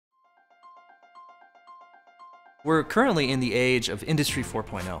We're currently in the age of Industry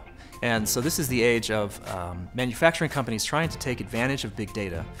 4.0. And so this is the age of manufacturing companies trying to take advantage of big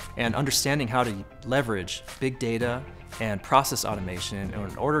data and understanding how to leverage big data and process automation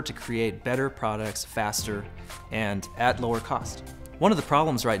in order to create better products faster and at lower cost. One of the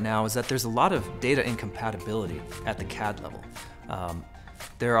problems right now is that there's a lot of data incompatibility at the CAD level.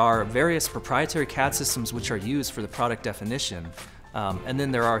 There are various proprietary CAD systems which are used for the product definition, and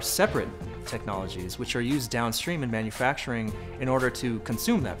then there are separate technologies which are used downstream in manufacturing in order to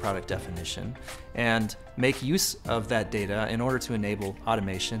consume that product definition and make use of that data in order to enable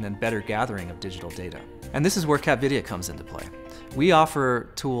automation and better gathering of digital data. And this is where Capvidia comes into play. We offer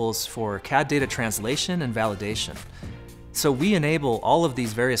tools for CAD data translation and validation. So we enable all of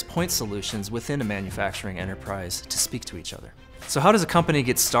these various point solutions within a manufacturing enterprise to speak to each other. So how does a company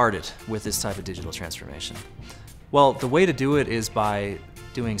get started with this type of digital transformation? Well, the way to do it is by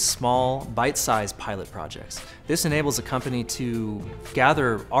doing small, bite-sized pilot projects. This enables a company to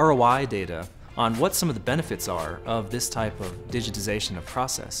gather ROI data on what some of the benefits are of this type of digitization of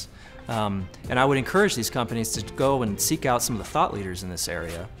process. And I would encourage these companies to go and seek out some of the thought leaders in this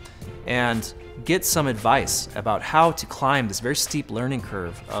area and get some advice about how to climb this very steep learning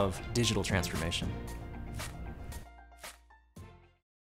curve of digital transformation.